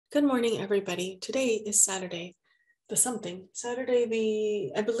Good morning, everybody. Today is Saturday, I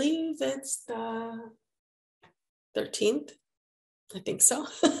believe it's the 13th. I think so.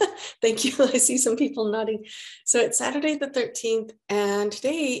 Thank you. I see some people nodding. So it's Saturday the 13th, and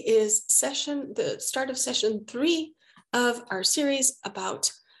today is the start of session 3 of our series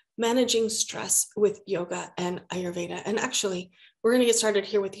about managing stress with yoga and Ayurveda. And actually, we're going to get started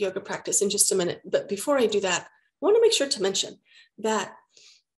here with yoga practice in just a minute. But before I do that, I want to make sure to mention that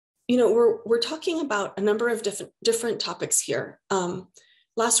we're talking about a number of different topics here.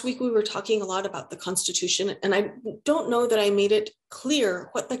 Last week we were talking a lot about the Constitution, and I don't know that I made it clear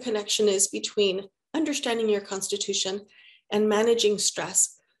what the connection is between understanding your Constitution and managing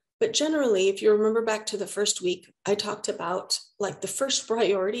stress. But generally, if you remember back to the first week, I talked about like the first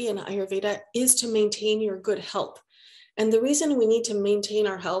priority in Ayurveda is to maintain your good health. And the reason we need to maintain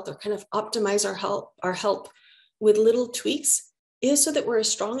our health or kind of optimize our health with little tweaks is so that we're as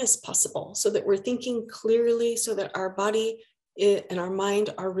strong as possible, so that we're thinking clearly, so that our body and our mind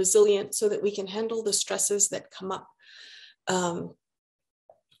are resilient, so that we can handle the stresses that come up. I'm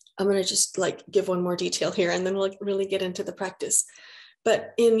going to just give one more detail here, and then we'll really get into the practice.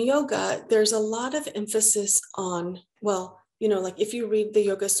 But in yoga, there's a lot of emphasis on, if you read the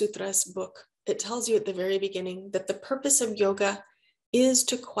Yoga Sutras book, it tells you at the very beginning that the purpose of yoga is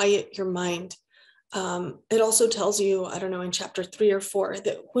to quiet your mind. It also tells you, I don't know, in chapter 3 or 4,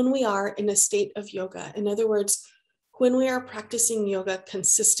 that when we are in a state of yoga, in other words, when we are practicing yoga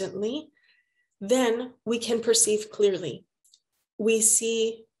consistently, then we can perceive clearly. We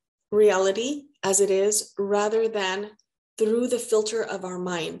see reality as it is rather than through the filter of our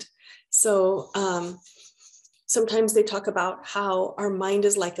mind. So sometimes they talk about how our mind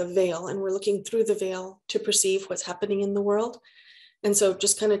is like a veil and we're looking through the veil to perceive what's happening in the world. And so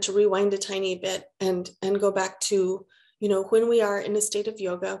just kind of to rewind a tiny bit and go back to, when we are in a state of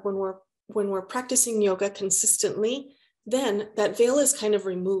yoga, when we're practicing yoga consistently, then that veil is kind of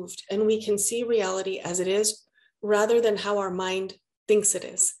removed and we can see reality as it is rather than how our mind thinks it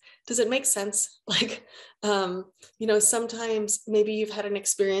is. Does it make sense? Sometimes maybe you've had an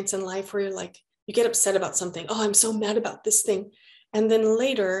experience in life where you get upset about something. Oh, I'm so mad about this thing. And then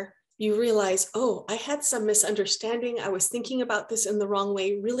later, you realize, oh, I had some misunderstanding. I was thinking about this in the wrong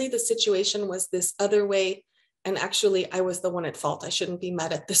way. Really, the situation was this other way. And actually, I was the one at fault. I shouldn't be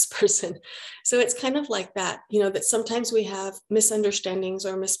mad at this person. So it's kind of like that, that sometimes we have misunderstandings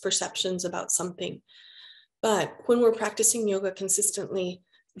or misperceptions about something. But when we're practicing yoga consistently,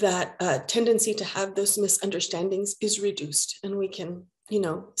 that tendency to have those misunderstandings is reduced. And we can,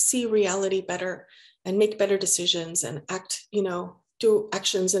 see reality better and make better decisions and act, do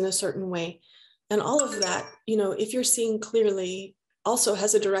actions in a certain way. And all of that, if you're seeing clearly, also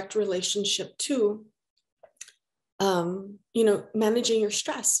has a direct relationship to, managing your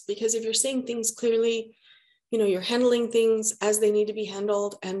stress. Because if you're seeing things clearly, you're handling things as they need to be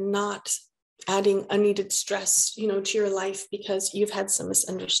handled and not adding unneeded stress, to your life because you've had some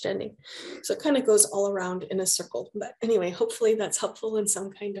misunderstanding. So it kind of goes all around in a circle. But anyway, hopefully that's helpful in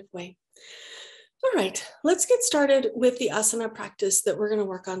some kind of way. All right, let's get started with the asana practice that we're going to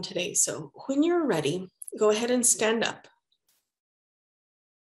work on today. So when you're ready, go ahead and stand up.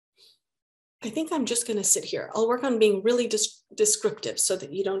 I think I'm just going to sit here. I'll work on being really descriptive so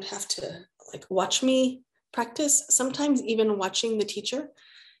that you don't have to watch me practice. Sometimes even watching the teacher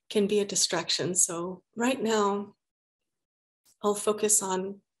can be a distraction. So right now, I'll focus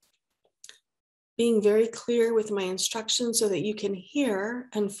on being very clear with my instructions so that you can hear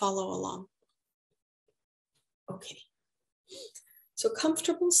and follow along. Okay, so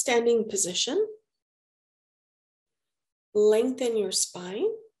comfortable standing position. Lengthen your spine.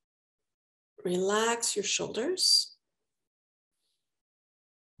 Relax your shoulders.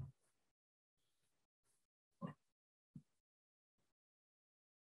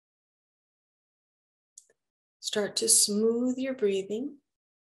 Start to smooth your breathing.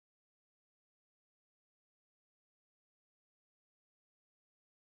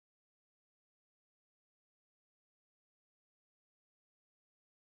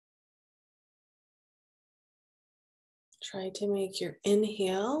 Try to make your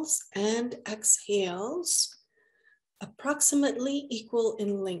inhales and exhales approximately equal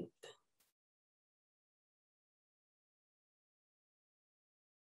in length.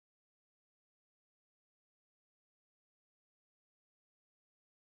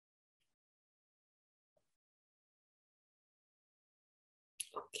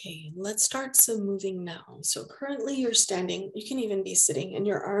 Okay, let's start some moving now. So currently you're standing, you can even be sitting, and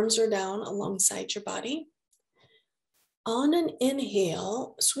your arms are down alongside your body. On an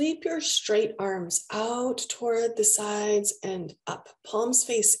inhale, sweep your straight arms out toward the sides and up. Palms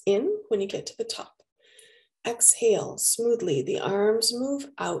face in when you get to the top. Exhale smoothly. The arms move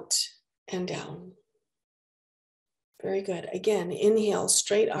out and down. Very good. Again, inhale,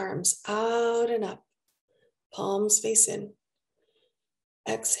 straight arms out and up. Palms face in.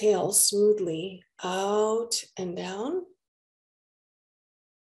 Exhale smoothly out and down.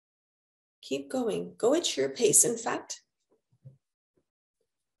 Keep going. Go at your pace, in fact.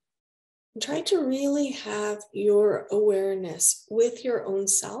 And try to really have your awareness with your own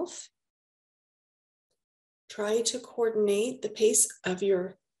self. Try to coordinate the pace of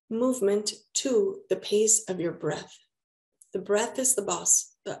your movement to the pace of your breath. The breath is the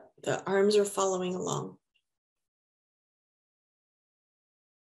boss. The arms are following along.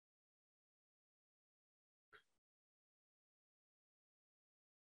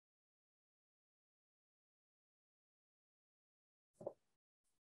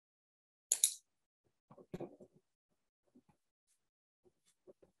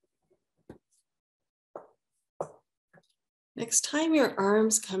 Next time your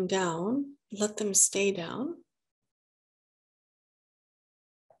arms come down, let them stay down.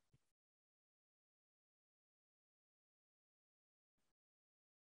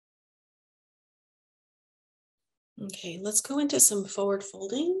 Okay, let's go into some forward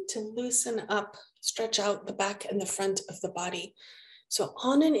folding to loosen up, stretch out the back and the front of the body. So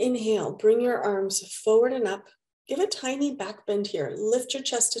on an inhale, bring your arms forward and up. Give a tiny back bend here. Lift your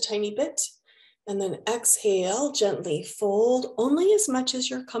chest a tiny bit. And then exhale, gently fold only as much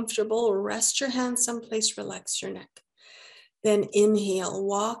as you're comfortable. Rest your hands someplace, relax your neck. Then inhale,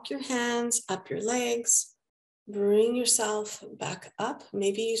 walk your hands up your legs. Bring yourself back up.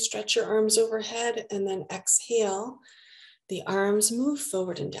 Maybe you stretch your arms overhead and then exhale. The arms move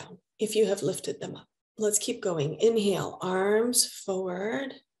forward and down if you have lifted them up. Let's keep going. Inhale, arms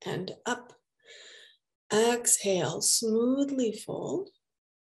forward and up. Exhale, smoothly fold.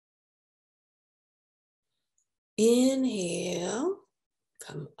 Inhale,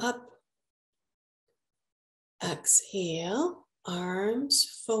 come up. Exhale,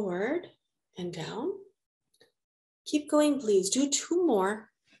 arms forward and down. Keep going, please. Do 2 more.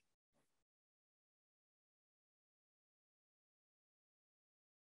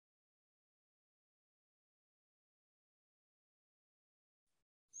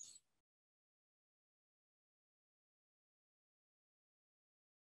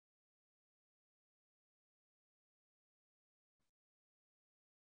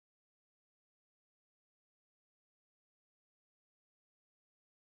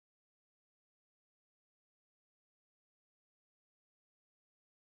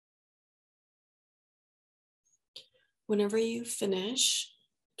 Whenever you finish,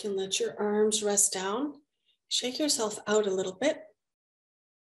 you can let your arms rest down. Shake yourself out a little bit.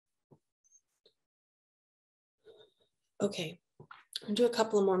 Okay, I'll do a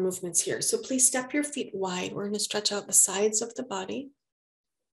couple of more movements here. So please step your feet wide. We're going to stretch out the sides of the body.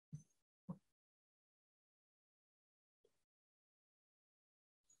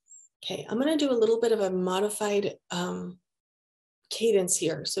 Okay, I'm going to do a little bit of a modified cadence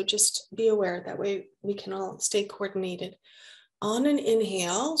here. So just be aware, that way we can all stay coordinated. On an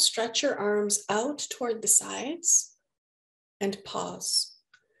inhale, stretch your arms out toward the sides and pause.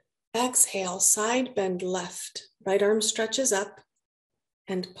 Exhale, side bend left. Right arm stretches up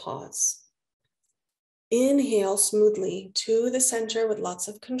and pause. Inhale smoothly to the center with lots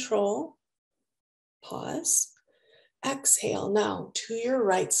of control. Pause. Exhale now to your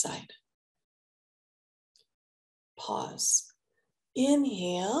right side. Pause.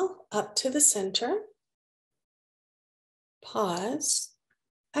 Inhale up to the center. Pause.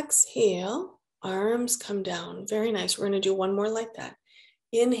 Exhale, arms come down. Very nice. We're going to do 1 more like that.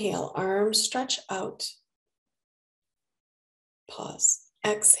 Inhale, arms stretch out. Pause.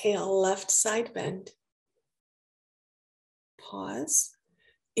 Exhale, left side bend. Pause.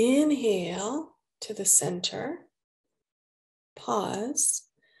 Inhale to the center. Pause.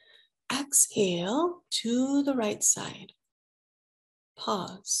 Exhale to the right side.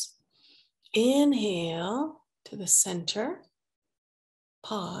 Pause. Inhale to the center.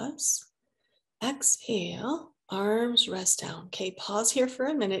 Pause. Exhale, arms rest down. Okay, pause here for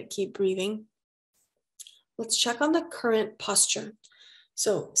a minute. Keep breathing. Let's check on the current posture.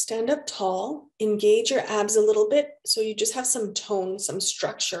 So stand up tall, engage your abs a little bit so you just have some tone, some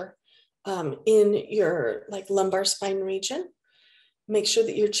structure in your lumbar spine region. Make sure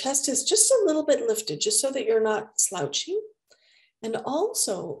that your chest is just a little bit lifted, just so that you're not slouching. And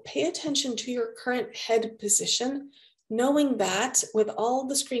also pay attention to your current head position. knowing that with all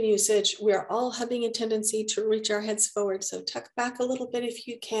the screen usage, we're all having a tendency to reach our heads forward. So tuck back a little bit if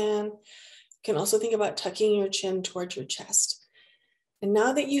you can. You can also think about tucking your chin towards your chest. And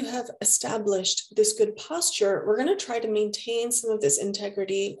now that you have established this good posture, we're going to try to maintain some of this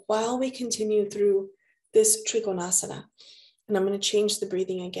integrity while we continue through this Trikonasana. And I'm going to change the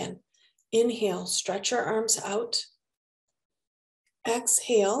breathing again. Inhale, stretch your arms out.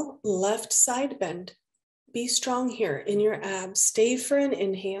 Exhale, left side bend. Be strong here in your abs. Stay for an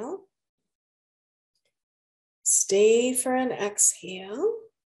inhale. Stay for an exhale.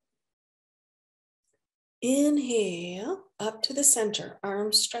 Inhale, up to the center,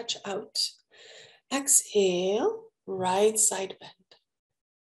 arms stretch out. Exhale, right side bend.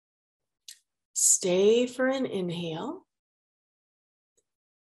 Stay for an inhale.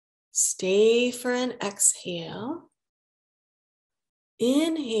 Stay for an exhale.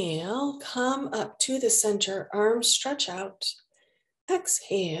 Inhale, come up to the center, arms stretch out.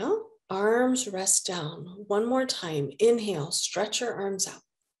 Exhale, arms rest down. One more time. Inhale, stretch your arms out.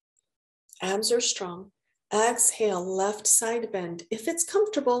 Abs are strong. Exhale, left side bend. If it's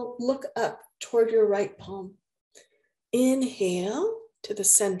comfortable, look up toward your right palm. Inhale to the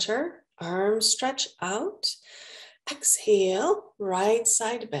center, arms stretch out. Exhale, right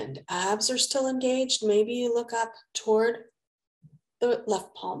side bend. Abs are still engaged. Maybe you look up toward the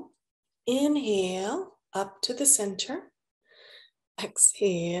left palm. Inhale, up to the center.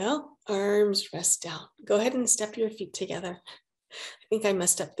 Exhale, arms rest down. Go ahead and step your feet together. I think I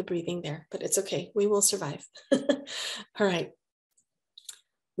messed up the breathing there, but it's okay. We will survive. All right.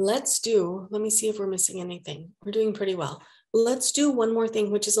 Let me see if we're missing anything. We're doing pretty well. Let's do one more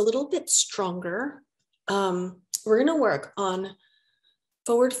thing, which is a little bit stronger. We're going to work on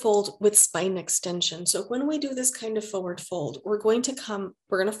forward fold with spine extension. So when we do this kind of forward fold, we're going to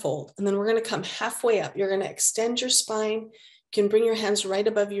fold, and then we're going to come halfway up. You're going to extend your spine. You can bring your hands right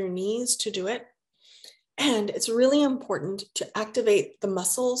above your knees to do it. And it's really important to activate the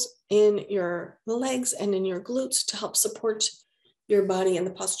muscles in your legs and in your glutes to help support your body and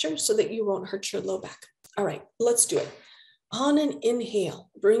the posture so that you won't hurt your low back. All right, let's do it. On an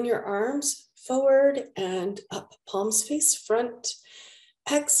inhale, bring your arms forward and up, palms face front.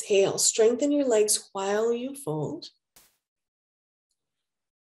 Exhale, strengthen your legs while you fold.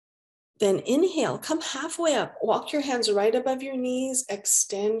 Then inhale, come halfway up, walk your hands right above your knees,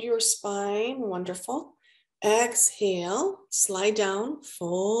 extend your spine, wonderful. Exhale, slide down,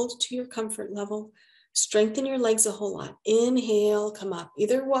 fold to your comfort level. Strengthen your legs a whole lot. Inhale, come up,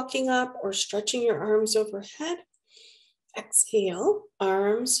 either walking up or stretching your arms overhead. Exhale,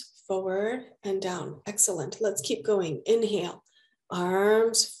 arms forward and down. Excellent. Let's keep going. Inhale,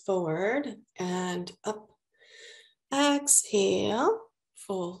 arms forward and up. Exhale,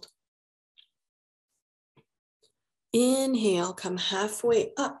 fold. Inhale, come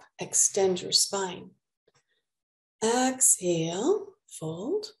halfway up, extend your spine. Exhale,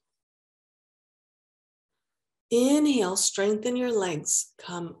 fold. Inhale, strengthen your legs,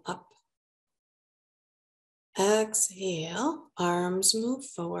 come up. Exhale, arms move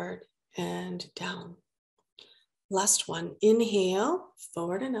forward and down. Last one, inhale,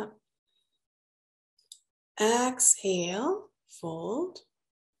 forward and up. Exhale, fold.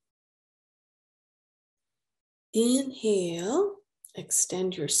 Inhale,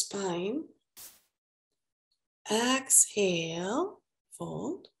 extend your spine. Exhale,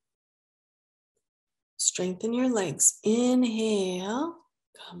 fold. Strengthen your legs. Inhale,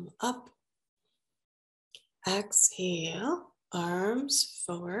 come up. Exhale, arms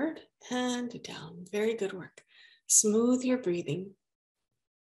forward and down. Very good work. Smooth your breathing.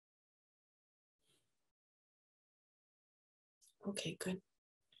 Okay, good.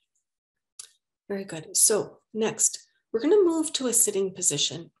 Very good. So next, we're going to move to a sitting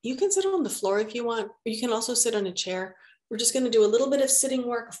position. You can sit on the floor if you want, or you can also sit on a chair. We're just going to do a little bit of sitting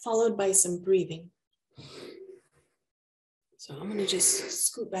work followed by some breathing. So I'm going to just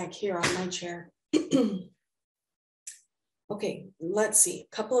scoot back here on my chair. Okay, let's see.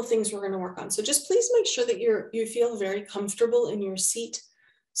 A couple of things we're going to work on. So just please make sure that you feel very comfortable in your seat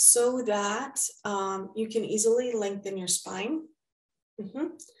so that you can easily lengthen your spine.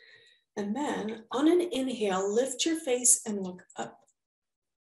 And then on an inhale, lift your face and look up.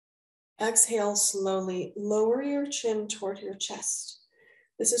 Exhale slowly, lower your chin toward your chest.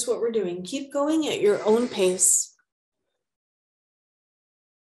 This is what we're doing. Keep going at your own pace.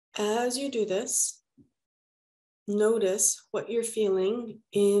 As you do this, notice what you're feeling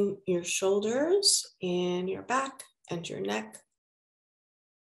in your shoulders, in your back, and your neck.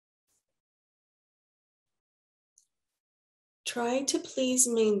 Try to please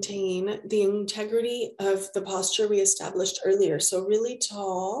maintain the integrity of the posture we established earlier. So really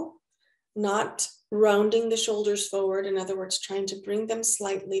tall, not rounding the shoulders forward. In other words, trying to bring them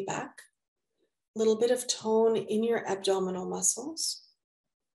slightly back. A little bit of tone in your abdominal muscles.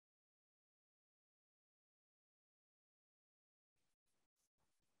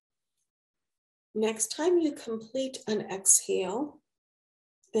 Next time you complete an exhale,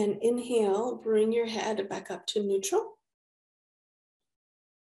 then inhale, bring your head back up to neutral.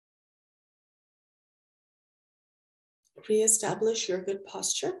 Reestablish your good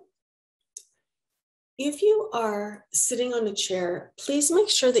posture. If you are sitting on a chair, please make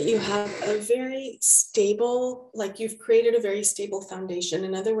sure that you have a very stable, like you've created a very stable foundation.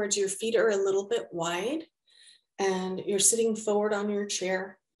 In other words, your feet are a little bit wide and you're sitting forward on your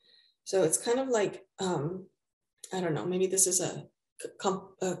chair. So it's kind of like, I don't know, maybe this is a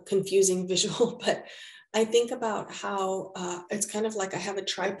confusing visual, but I think about how it's kind of like I have a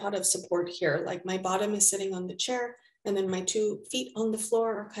tripod of support here, like my bottom is sitting on the chair and then my 2 feet on the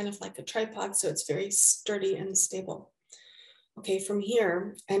floor are kind of like a tripod. So it's very sturdy and stable. Okay, from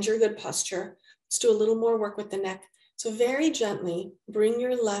here, and your good posture, let's do a little more work with the neck. So very gently bring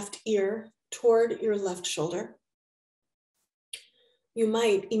your left ear toward your left shoulder. You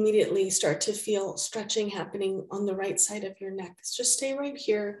might immediately start to feel stretching happening on the right side of your neck. Just stay right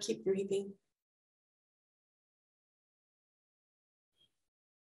here, keep breathing.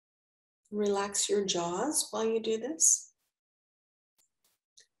 Relax your jaws while you do this.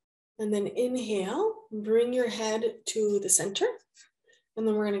 And then inhale, bring your head to the center. And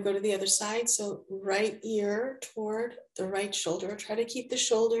then we're going to go to the other side. So right ear toward the right shoulder. Try to keep the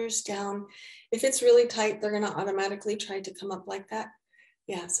shoulders down. If it's really tight, they're going to automatically try to come up like that.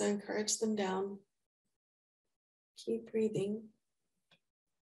 Yeah, so encourage them down. Keep breathing.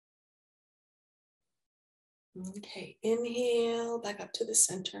 Okay, inhale, back up to the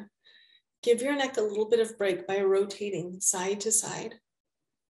center. Give your neck a little bit of break by rotating side to side.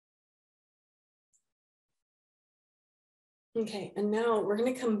 Okay, and now we're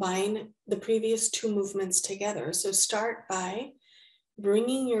going to combine the previous 2 movements together. So start by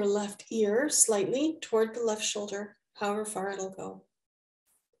bringing your left ear slightly toward the left shoulder, however far it'll go.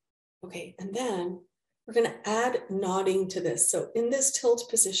 Okay, and then we're going to add nodding to this. So in this tilt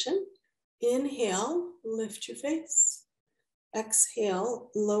position, inhale, lift your face. Exhale,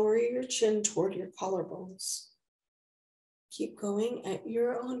 lower your chin toward your collarbones. Keep going at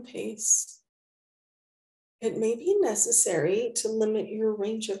your own pace. It may be necessary to limit your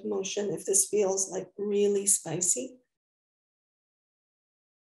range of motion if this feels like really spicy.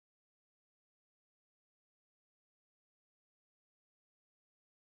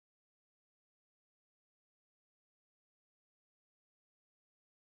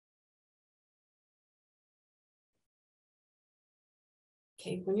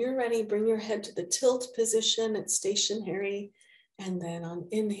 Okay, when you're ready, bring your head to the tilt position. It's stationary. And then on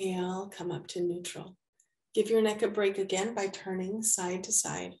inhale, come up to neutral. Give your neck a break again by turning side to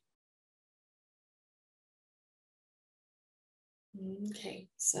side. Okay,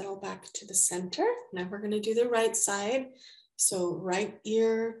 settle back to the center. Now we're going to do the right side. So right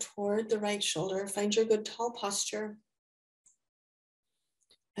ear toward the right shoulder. Find your good tall posture.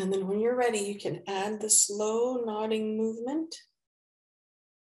 And then when you're ready, you can add the slow nodding movement.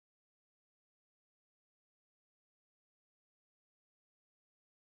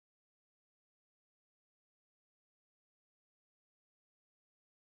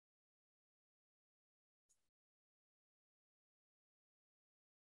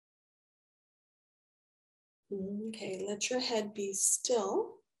 Okay, let your head be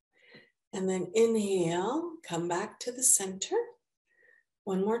still. And then inhale, come back to the center.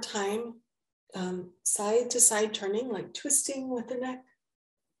 One more time, side to side turning, like twisting with the neck.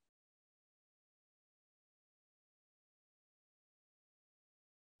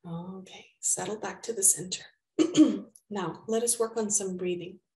 Okay, settle back to the center. Now, let us work on some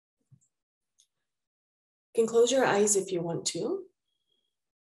breathing. You can close your eyes if you want to.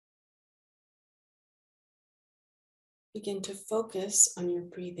 Begin to focus on your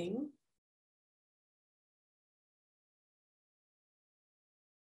breathing.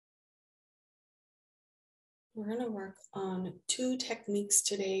 We're going to work on 2 techniques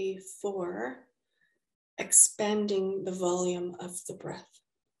today for expanding the volume of the breath.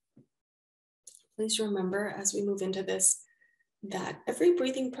 Please remember as we move into this that every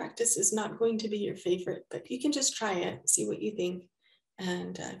breathing practice is not going to be your favorite, but you can just try it, see what you think.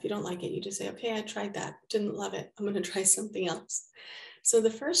 And if you don't like it, you just say, okay, I tried that, didn't love it. I'm going to try something else. So the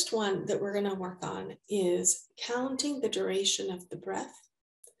first one that we're going to work on is counting the duration of the breath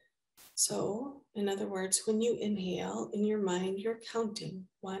So, in other words, when you inhale in your mind, you're counting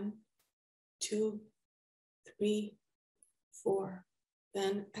 1, 2, 3, 4.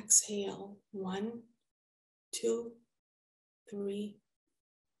 Then exhale 1, 2, 3,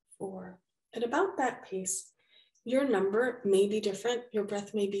 4. At about that pace, your number may be different. Your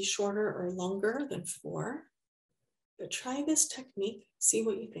breath may be shorter or longer than 4. But try this technique, see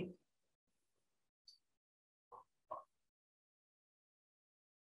what you think.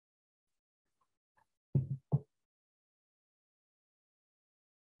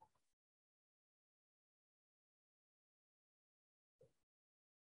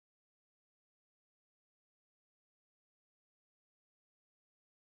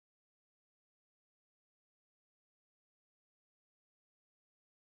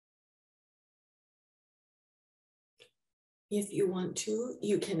 If you want to,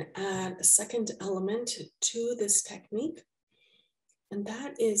 you can add a second element to this technique, and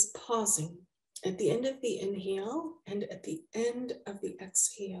that is pausing at the end of the inhale and at the end of the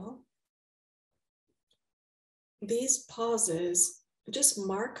exhale. These pauses just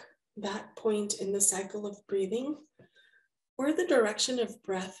mark that point in the cycle of breathing where the direction of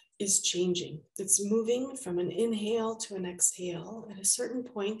breath is changing. It's moving from an inhale to an exhale. At a certain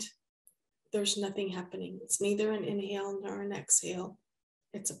point, there's nothing happening. It's neither an inhale nor an exhale.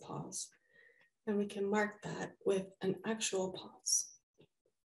 It's a pause. And we can mark that with an actual pause.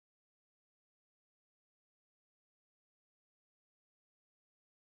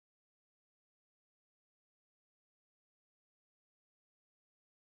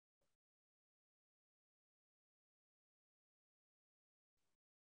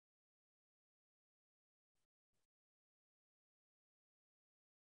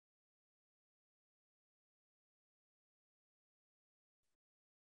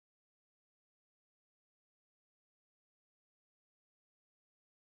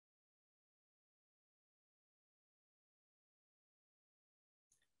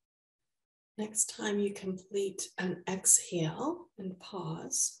 Next time you complete an exhale and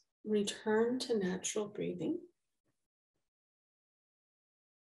pause, return to natural breathing.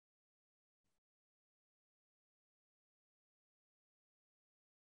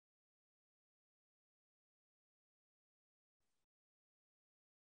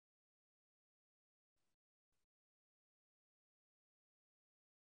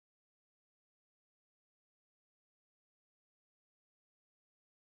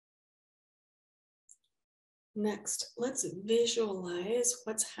 Next, let's visualize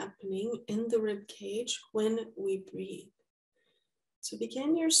what's happening in the rib cage when we breathe. So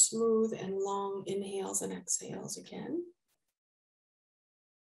begin your smooth and long inhales and exhales again.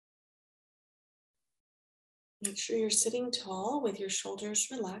 Make sure you're sitting tall with your shoulders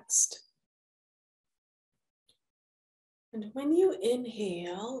relaxed. And when you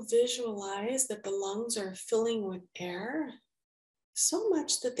inhale, visualize that the lungs are filling with air so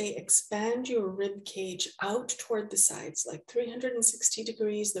much that they expand your rib cage out toward the sides, like 360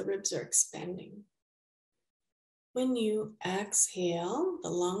 degrees, the ribs are expanding. When you exhale,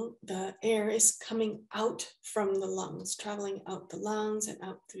 the air is coming out from the lungs, traveling out the lungs and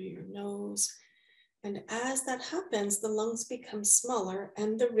out through your nose. And as that happens, the lungs become smaller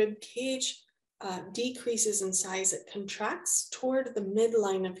and the rib cage decreases in size. It contracts toward the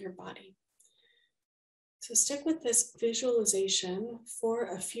midline of your body. So stick with this visualization for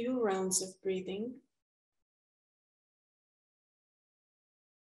a few rounds of breathing.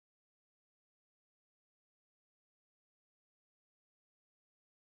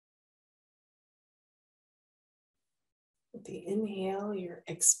 With the inhale, you're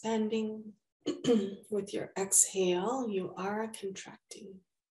expanding. With your exhale, you are contracting.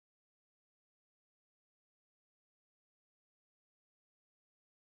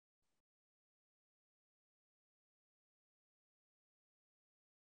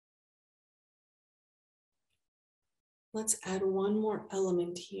 Let's add one more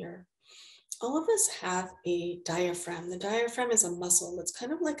element here. All of us have a diaphragm. The diaphragm is a muscle. It's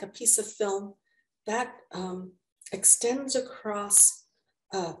kind of like a piece of film that extends across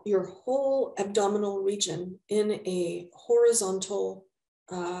your whole abdominal region in a horizontal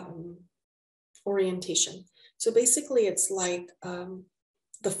orientation. So basically it's like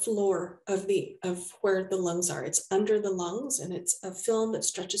the floor of where the lungs are. It's under the lungs and it's a film that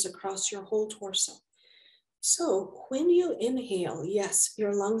stretches across your whole torso. So when you inhale, yes,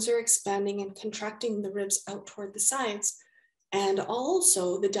 your lungs are expanding and contracting the ribs out toward the sides. And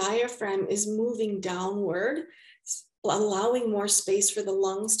also the diaphragm is moving downward, allowing more space for the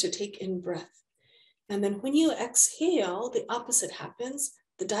lungs to take in breath. And then when you exhale, the opposite happens.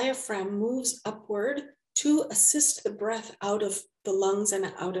 The diaphragm moves upward to assist the breath out of the lungs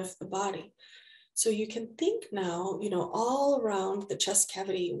and out of the body. So you can think now, all around the chest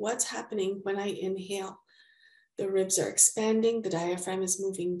cavity, what's happening when I inhale? The ribs are expanding, the diaphragm is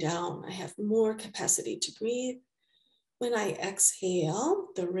moving down. I have more capacity to breathe. When I exhale,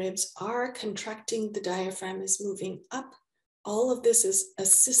 the ribs are contracting, the diaphragm is moving up. All of this is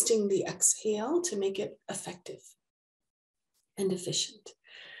assisting the exhale to make it effective and efficient.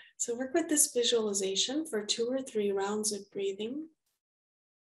 So work with this visualization for 2 or 3 rounds of breathing.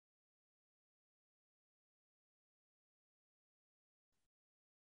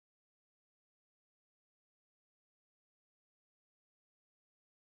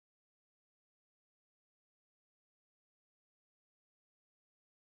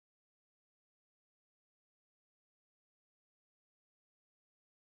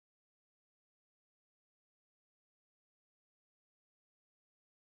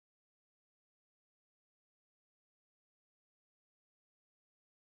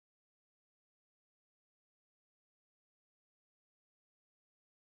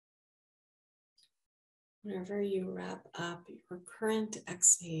 Whenever you wrap up your current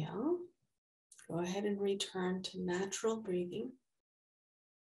exhale, go ahead and return to natural breathing.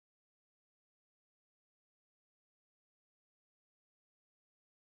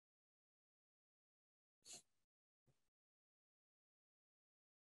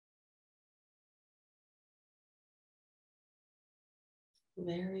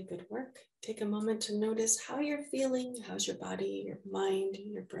 Very good work. Take a moment to notice how you're feeling. How's your body, your mind,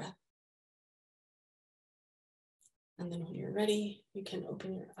 your breath? And then when you're ready, you can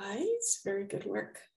open your eyes. Very good work.